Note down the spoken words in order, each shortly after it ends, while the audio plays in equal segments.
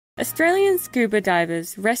Australian scuba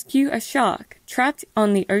divers rescue a shark trapped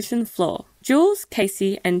on the ocean floor. Jules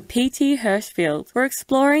Casey and P.T. Hirschfield were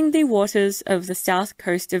exploring the waters of the south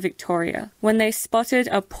coast of Victoria when they spotted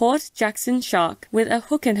a Port Jackson shark with a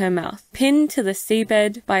hook in her mouth, pinned to the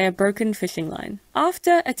seabed by a broken fishing line.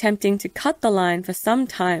 After attempting to cut the line for some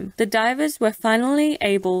time, the divers were finally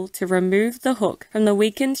able to remove the hook from the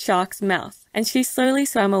weakened shark's mouth, and she slowly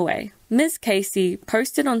swam away. Ms. Casey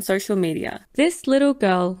posted on social media, "This little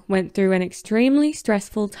girl went through an extremely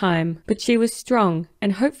stressful time, but she was strong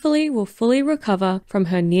and hopefully will fully recover from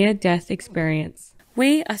her near-death experience.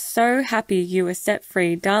 We are so happy you were set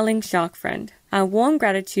free, darling shark friend. Our warm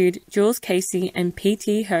gratitude, Jules Casey and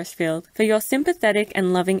P.T. Hirschfield, for your sympathetic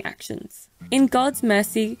and loving actions. In God's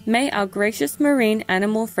mercy, may our gracious marine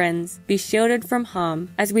animal friends be shielded from harm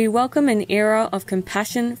as we welcome an era of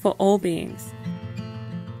compassion for all beings."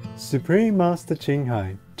 Supreme Master Ching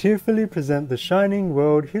Hai tearfully present the Shining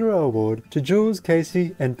World Hero Award to Jules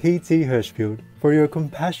Casey and P.T. Hirschfield for your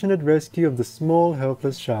compassionate rescue of the small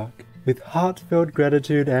helpless shark. With heartfelt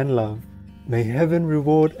gratitude and love, may heaven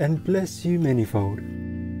reward and bless you manyfold.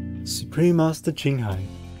 Supreme Master Ching Hai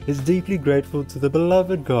is deeply grateful to the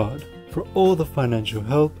beloved God for all the financial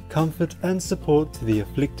help, comfort and support to the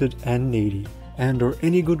afflicted and needy, and or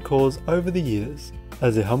any good cause over the years,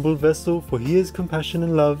 as a humble vessel for His compassion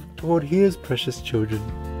and love toward His precious children.